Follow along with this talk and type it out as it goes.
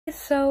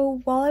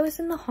So while I was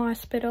in the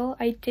hospital,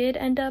 I did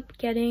end up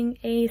getting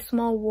a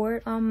small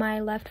wart on my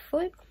left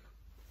foot.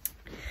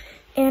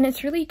 And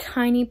it's really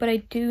tiny, but I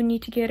do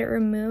need to get it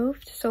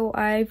removed. So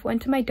I've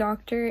went to my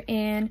doctor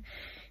and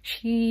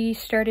she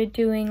started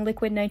doing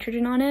liquid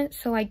nitrogen on it.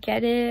 So I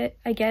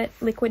get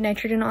liquid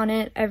nitrogen on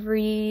it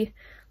every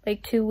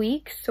like 2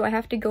 weeks. So I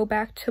have to go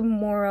back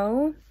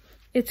tomorrow.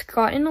 It's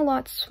gotten a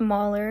lot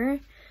smaller.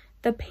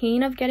 The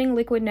pain of getting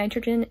liquid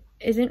nitrogen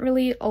isn't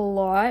really a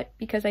lot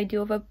because I do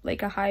have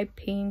a high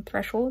pain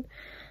threshold.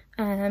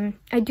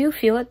 I do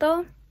feel it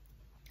though,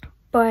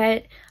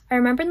 but I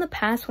remember in the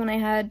past when I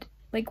had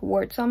like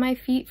warts on my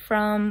feet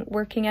from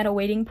working at a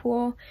wading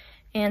pool,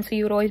 and so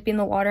you would always be in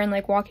the water and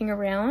like walking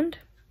around.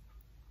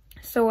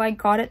 So I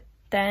got it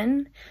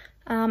then.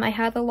 I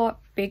had a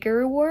lot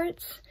bigger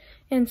warts,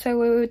 and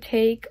so it would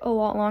take a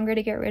lot longer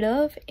to get rid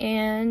of,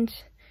 and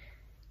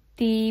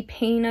the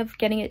pain of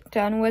getting it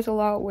done was a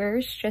lot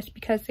worse just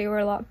because they were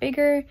a lot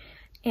bigger.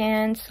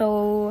 And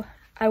so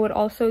I would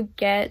also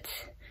get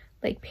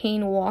like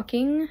pain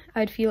walking.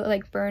 I'd feel it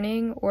like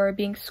burning or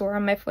being sore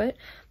on my foot.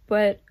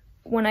 But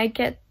when I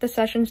get the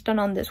sessions done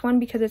on this one,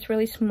 because it's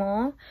really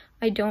small,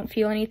 I don't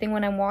feel anything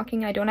when I'm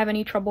walking. I don't have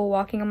any trouble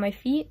walking on my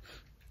feet.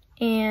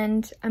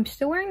 And I'm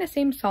still wearing the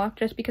same sock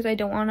just because I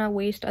don't want to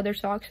waste other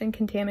socks and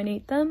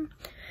contaminate them.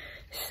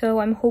 So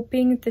I'm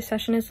hoping this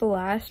session is the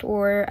last,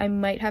 or I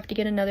might have to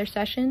get another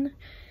session,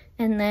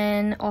 and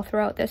then I'll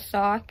throw out this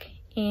sock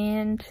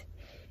and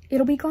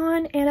it'll be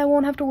gone and I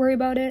won't have to worry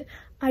about it.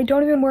 I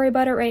don't even worry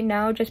about it right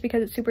now just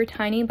because it's super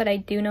tiny, but I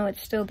do know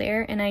it's still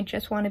there and I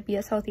just want to be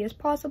as healthy as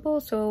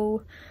possible,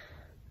 so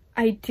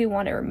I do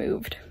want it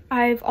removed.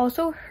 I've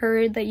also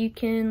heard that you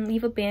can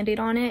leave a band-aid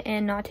on it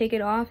and not take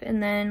it off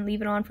and then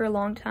leave it on for a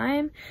long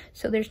time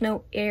so there's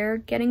no air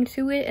getting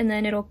to it and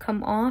then it'll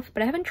come off,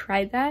 but I haven't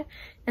tried that.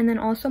 And then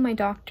also my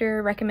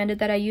doctor recommended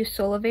that I use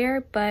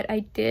Solivare, but I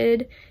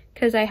did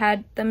because I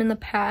had them in the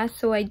past,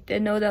 so I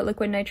did know that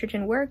liquid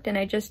nitrogen worked and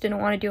I just didn't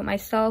want to do it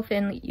myself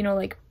and, you know,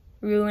 like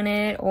ruin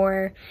it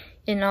or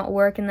it not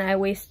work and then I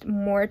waste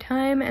more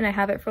time and I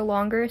have it for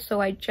longer.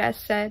 So I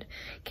just said,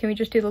 can we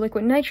just do the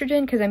liquid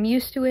nitrogen because I'm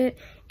used to it.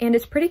 And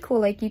it's pretty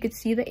cool, like you could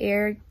see the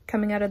air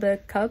coming out of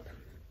the cup,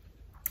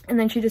 and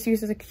then she just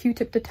uses a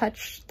Q-tip to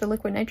touch the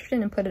liquid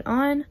nitrogen and put it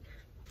on.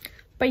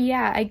 But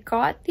yeah, I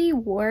got the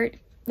wart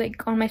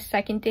like on my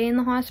second day in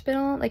the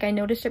hospital. Like I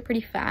noticed it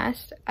pretty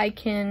fast. I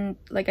can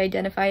like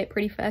identify it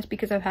pretty fast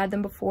because I've had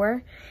them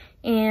before.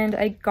 And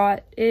I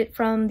got it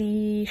from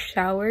the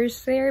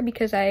showers there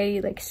because I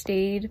like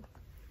stayed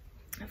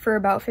for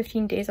about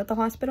 15 days at the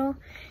hospital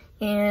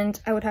and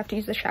I would have to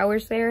use the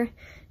showers there,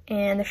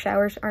 and the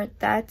showers aren't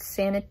that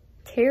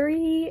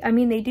sanitary. I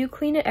mean, they do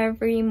clean it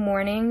every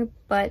morning,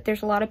 but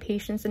there's a lot of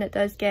patients and it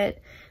does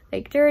get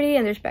like dirty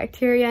and there's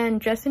bacteria,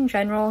 and just in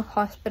general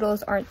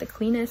hospitals aren't the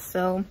cleanest,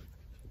 so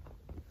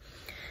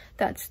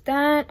that's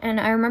that. And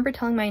I remember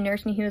telling my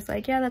nurse and he was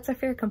like, yeah, that's a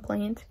fair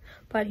complaint,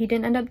 but he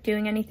didn't end up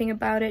doing anything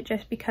about it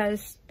just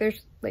because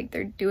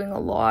they're doing a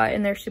lot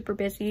and they're super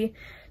busy.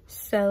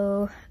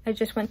 So I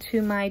just went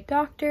to my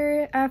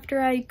doctor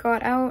after I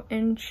got out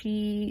and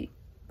she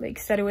like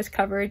said it was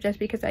covered just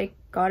because I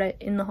got it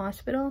in the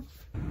hospital.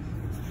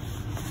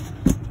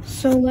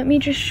 So let me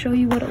just show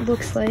you what it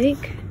looks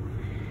like.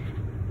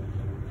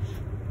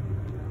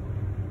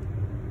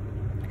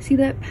 See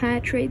that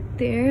patch right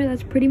there?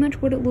 That's pretty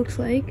much what it looks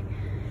like.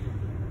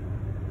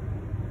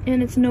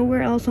 And it's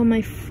nowhere else on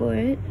my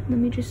foot. Let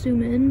me just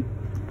zoom in.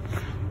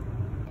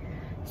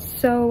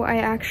 So I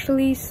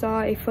actually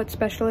saw a foot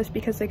specialist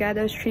because the guy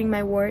that was treating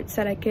my wart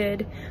said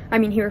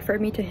he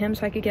referred me to him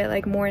so I could get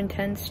like more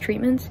intense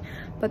treatments.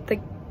 But the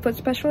foot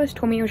specialist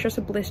told me it was just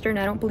a blister, and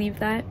I don't believe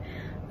that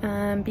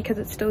because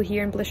it's still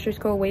here and blisters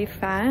go away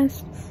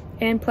fast.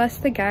 And plus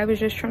the guy was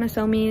just trying to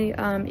sell me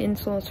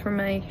insoles for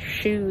my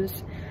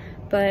shoes.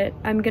 But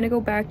I'm gonna go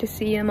back to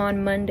see him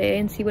on Monday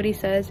and see what he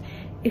says.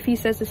 If he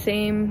says the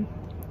same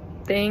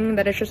thing,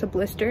 that it's just a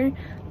blister,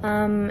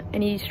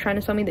 and he's trying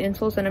to sell me the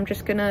insoles, then I'm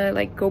just gonna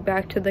like go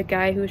back to the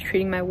guy who was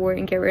treating my wart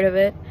and get rid of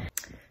it.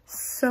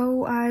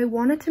 So I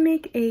wanted to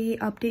make a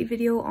update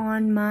video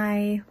on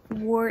my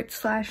wart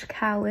 /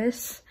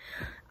 callus.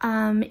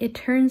 It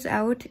turns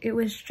out it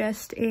was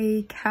just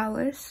a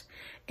callus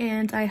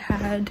and I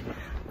had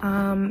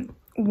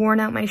worn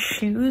out my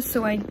shoes,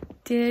 so I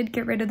did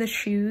get rid of the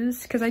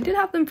shoes because I did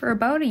have them for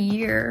about a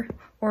year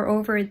or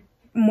over,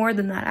 more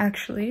than that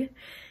actually.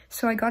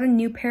 So I got a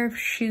new pair of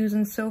shoes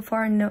and so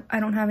far no, I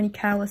don't have any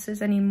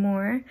calluses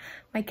anymore.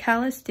 My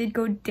callus did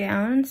go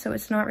down, so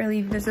it's not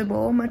really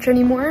visible much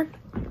anymore.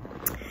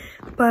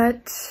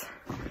 But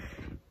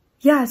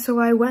yeah, so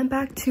I went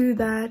back to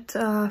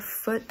that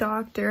foot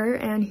doctor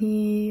and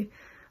he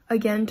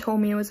again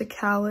told me it was a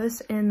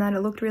callus and that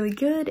it looked really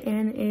good,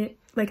 and it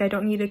like I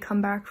don't need to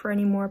come back for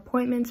any more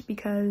appointments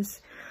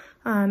because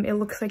it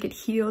looks like it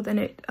healed and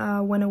it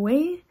went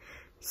away.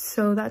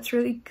 So that's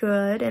really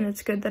good, and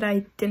it's good that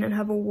I didn't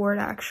have a wart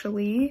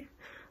actually.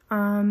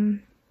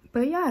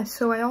 But yeah,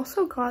 so I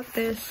also got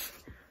this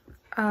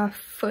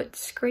foot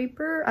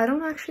scraper. I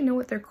don't actually know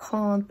what they're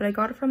called, but I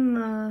got it from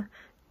the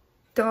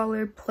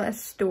 $8+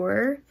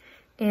 store,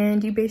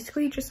 and you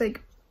basically just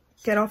like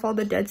get off all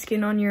the dead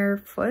skin on your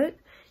foot.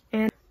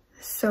 And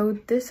so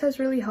this has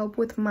really helped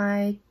with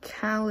my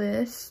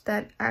callus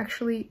that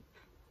actually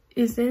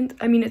isn't,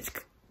 I mean, it's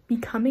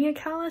becoming a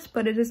callus,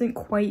 but it isn't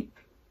quite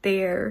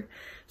there.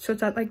 So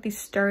it's at like the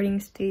starting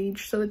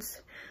stage. So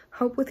it's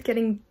helped with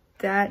getting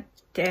that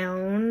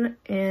down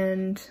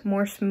and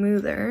more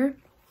smoother.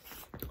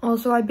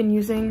 Also, I've been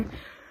using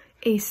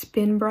a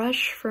spin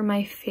brush for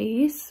my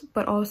face,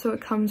 but also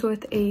it comes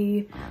with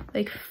a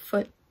like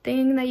foot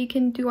thing that you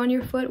can do on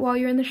your foot while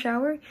you're in the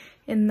shower,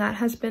 and that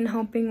has been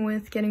helping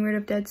with getting rid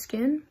of dead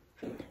skin.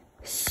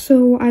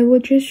 So I will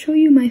just show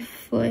you my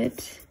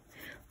foot.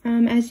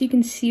 As you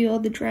can see, all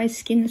the dry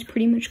skin is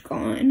pretty much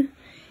gone,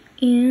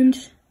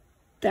 and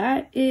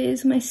that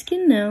is my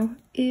skin now.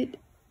 It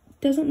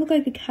doesn't look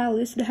like a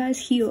callus, it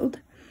has healed.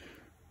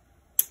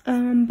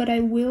 But I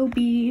will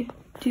be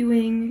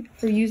doing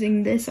or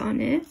using this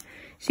on it,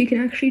 so you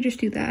can actually just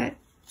do that,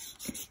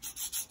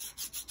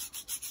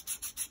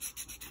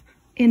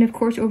 and of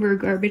course over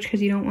garbage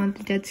because you don't want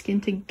the dead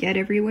skin to get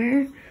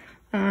everywhere.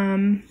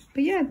 But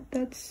yeah,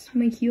 that's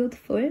my healed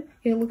foot.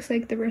 It looks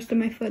like the rest of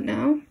my foot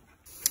now.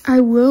 I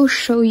will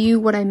show you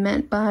what I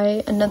meant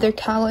by another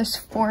callus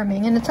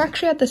forming, and it's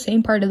actually at the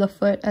same part of the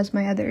foot as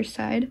my other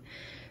side.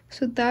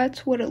 So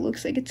that's what it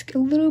looks like. It's a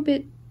little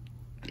bit,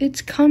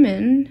 it's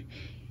coming.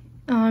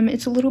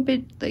 It's a little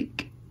bit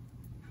like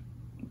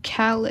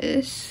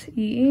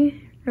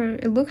callus-y, or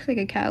it looks like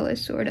a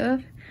callus sort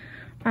of.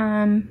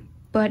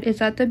 But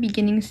it's at the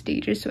beginning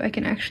stages, so I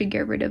can actually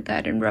get rid of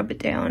that and rub it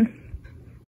down.